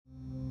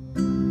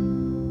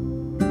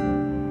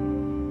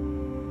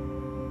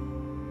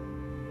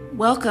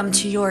Welcome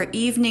to your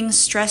evening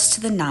Stress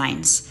to the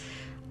Nines,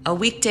 a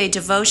weekday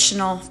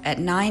devotional at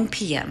 9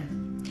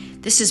 p.m.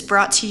 This is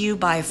brought to you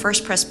by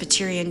First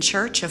Presbyterian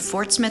Church of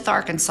Fort Smith,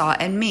 Arkansas,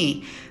 and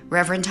me,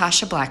 Reverend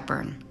Tasha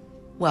Blackburn.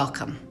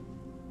 Welcome.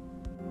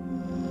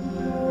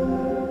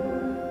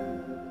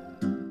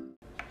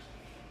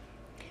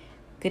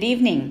 Good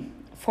evening.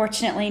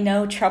 Fortunately,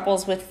 no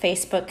troubles with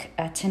Facebook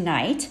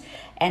tonight,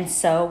 and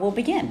so we'll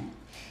begin.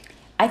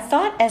 I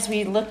thought as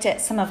we looked at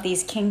some of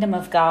these kingdom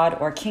of God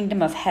or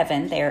kingdom of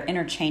heaven, they are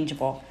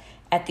interchangeable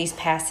at these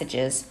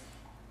passages.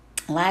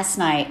 Last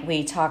night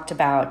we talked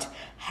about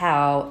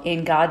how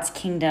in God's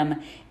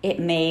kingdom it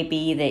may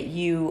be that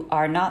you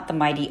are not the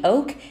mighty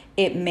oak,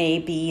 it may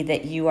be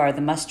that you are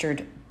the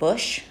mustard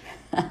bush,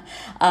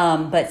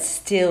 but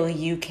still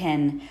you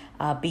can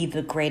be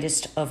the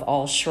greatest of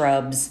all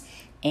shrubs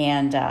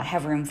and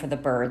have room for the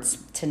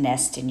birds to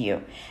nest in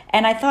you.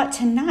 And I thought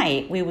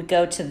tonight we would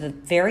go to the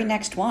very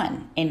next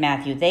one in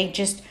Matthew. They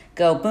just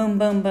go boom,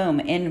 boom, boom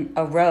in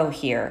a row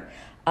here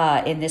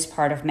in this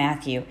part of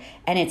Matthew.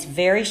 And it's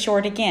very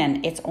short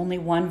again. It's only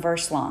one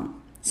verse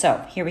long.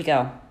 So here we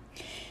go.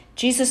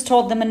 Jesus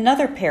told them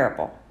another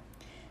parable.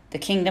 The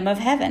kingdom of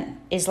heaven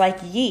is like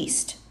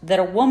yeast that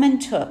a woman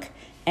took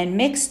and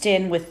mixed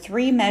in with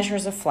 3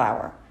 measures of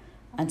flour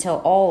until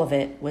all of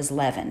it was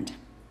leavened.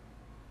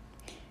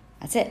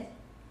 That's it.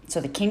 So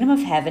the kingdom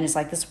of heaven is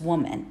like this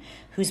woman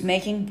who's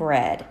making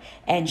bread,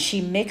 and she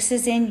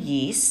mixes in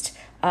yeast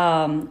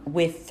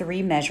with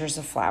 3 measures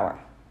of flour.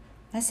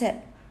 That's it.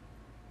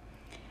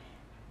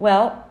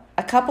 Well,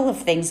 a couple of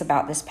things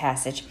about this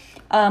passage.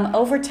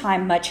 Over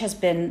time, much has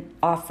been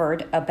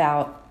offered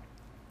about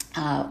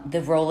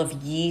the role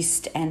of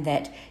yeast, and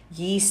that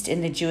yeast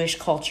in the Jewish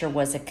culture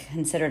was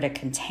considered a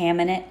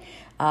contaminant.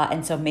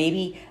 And so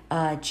maybe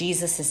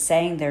Jesus is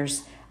saying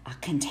there's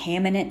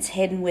contaminants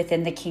hidden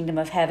within the kingdom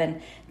of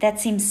heaven. That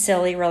seems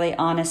silly, really,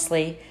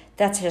 honestly.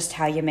 That's just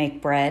how you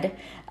make bread.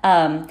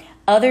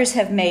 Others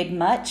have made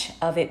much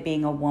of it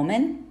being a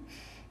woman,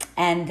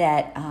 and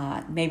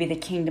that maybe the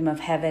kingdom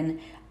of heaven,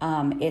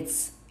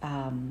 it's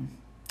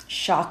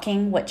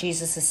shocking what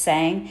Jesus is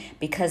saying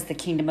because the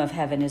kingdom of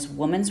heaven is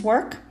woman's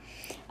work.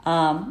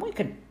 We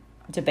could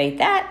debate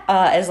that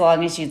as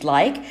long as you'd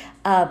like.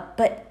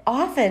 But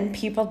often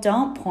people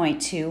don't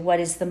point to what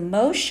is the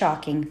most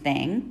shocking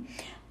thing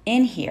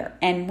in here,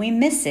 and we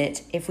miss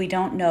it if we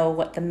don't know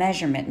what the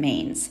measurement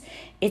means.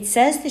 It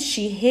says that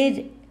she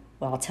hid,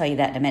 well, I'll tell you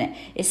that in a minute.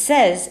 It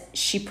says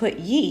she put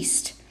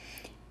yeast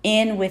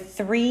in with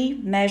 3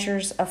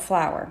 measures of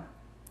flour.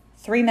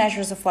 3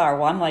 measures of flour.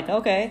 Well, I'm like,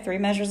 okay, 3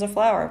 measures of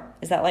flour.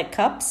 Is that like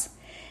cups?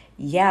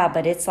 Yeah,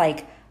 but it's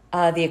like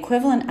the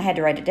equivalent, I had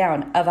to write it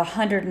down, of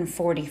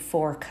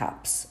 144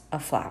 cups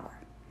of flour.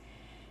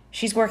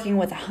 She's working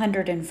with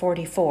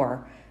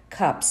 144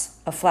 cups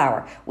of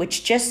flour,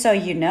 which, just so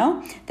you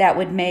know, that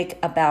would make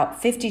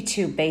about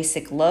 52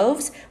 basic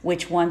loaves,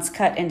 which once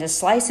cut into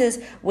slices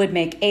would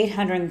make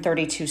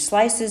 832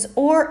 slices,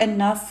 or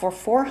enough for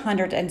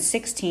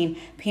 416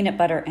 peanut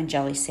butter and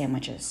jelly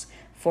sandwiches.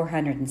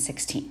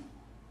 416.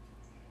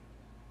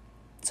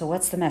 So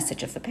what's the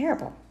message of the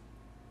parable?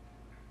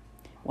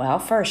 Well,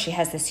 first, she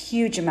has this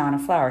huge amount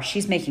of flour.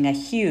 She's making a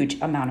huge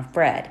amount of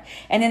bread.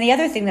 And then the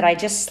other thing that I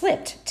just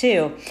slipped,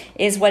 too,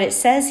 is what it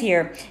says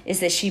here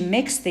is that she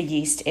mixed the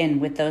yeast in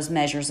with those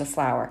measures of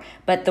flour.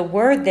 But the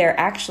word there,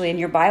 actually, in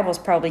your Bibles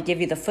probably give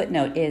you the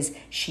footnote, is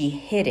she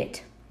hid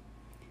it.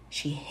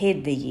 She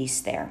hid the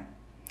yeast there,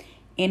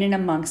 in and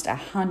amongst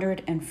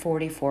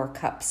 144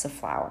 cups of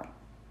flour.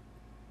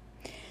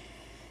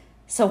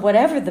 So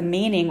whatever the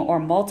meaning or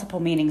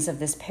multiple meanings of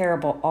this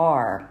parable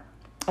are,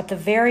 at the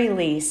very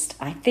least,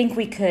 I think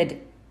we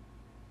could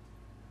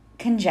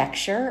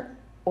conjecture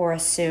or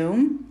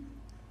assume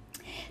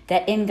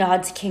that in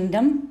God's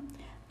kingdom,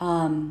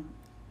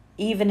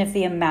 even if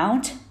the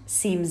amount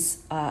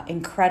seems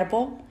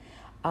incredible,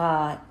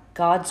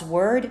 God's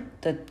word,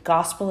 the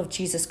gospel of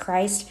Jesus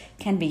Christ,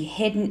 can be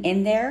hidden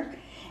in there,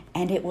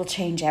 and it will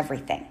change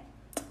everything.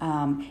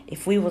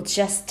 If we will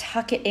just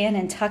tuck it in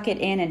and tuck it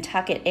in and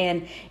tuck it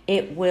in,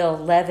 it will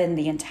leaven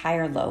the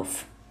entire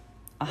loaf.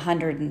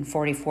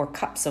 144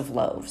 cups of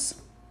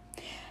loaves.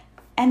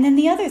 And then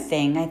the other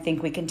thing I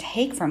think we can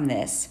take from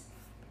this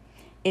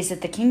is that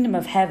the kingdom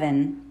of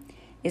heaven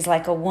is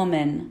like a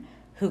woman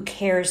who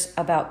cares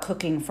about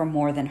cooking for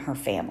more than her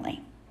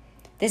family.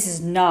 This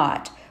is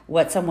not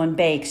what someone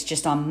bakes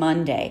just on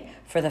Monday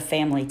for the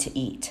family to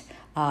eat.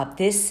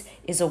 This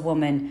is a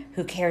woman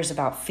who cares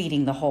about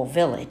feeding the whole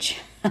village.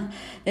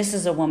 This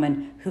is a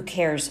woman who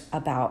cares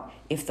about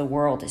if the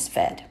world is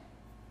fed.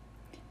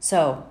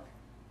 So,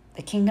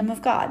 the kingdom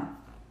of God,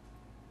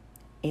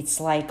 it's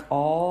like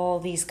all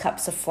these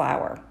cups of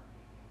flour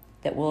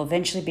that will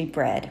eventually be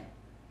bread.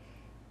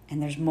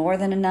 And there's more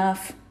than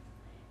enough,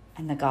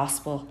 and the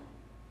gospel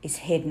is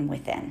hidden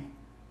within.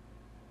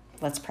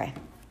 Let's pray.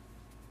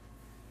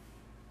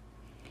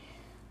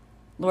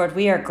 Lord,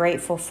 we are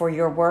grateful for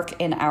your work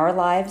in our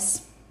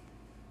lives,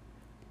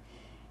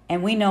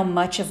 and we know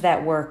much of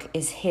that work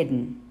is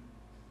hidden.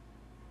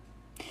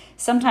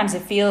 Sometimes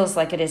it feels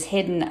like it is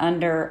hidden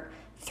under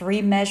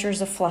 3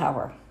 measures of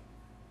flour.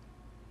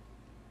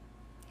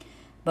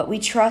 But we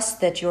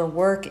trust that your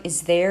work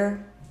is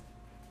there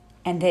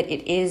and that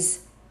it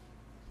is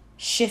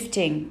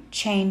shifting,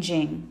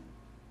 changing,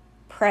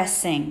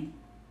 pressing,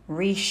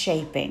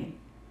 reshaping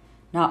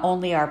not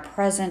only our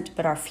present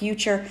but our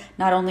future,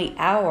 not only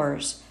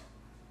ours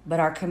but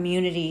our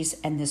communities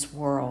and this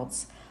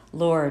world's.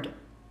 Lord,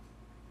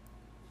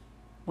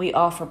 we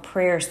offer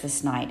prayers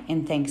this night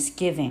in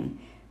thanksgiving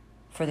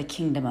for the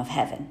kingdom of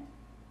heaven,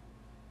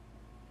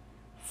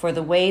 for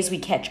the ways we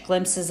catch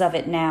glimpses of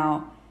it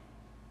now,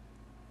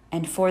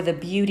 and for the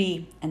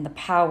beauty and the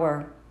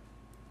power,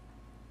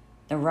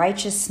 the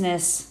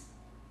righteousness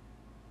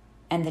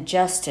and the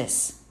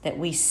justice that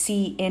we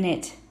see in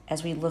it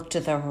as we look to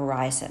the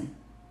horizon.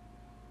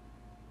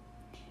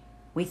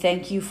 We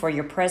thank you for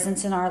your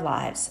presence in our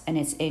lives, and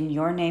it's in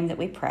your name that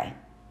we pray.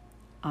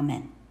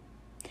 Amen.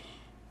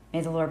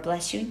 May the Lord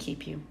bless you and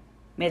keep you.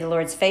 May the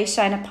Lord's face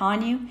shine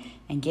upon you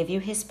and give you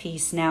his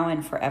peace now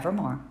and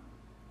forevermore.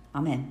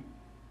 Amen.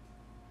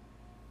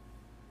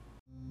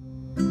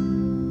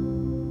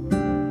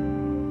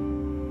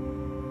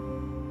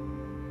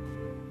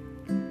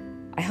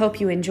 I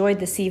hope you enjoyed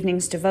this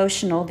evening's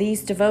devotional.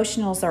 These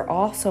devotionals are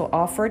also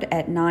offered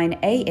at 9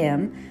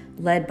 a.m.,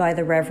 led by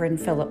the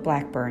Reverend Philip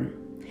Blackburn.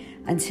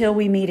 Until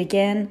we meet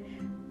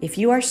again, if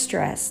you are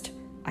stressed,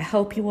 I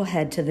hope you will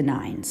head to the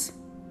 9s.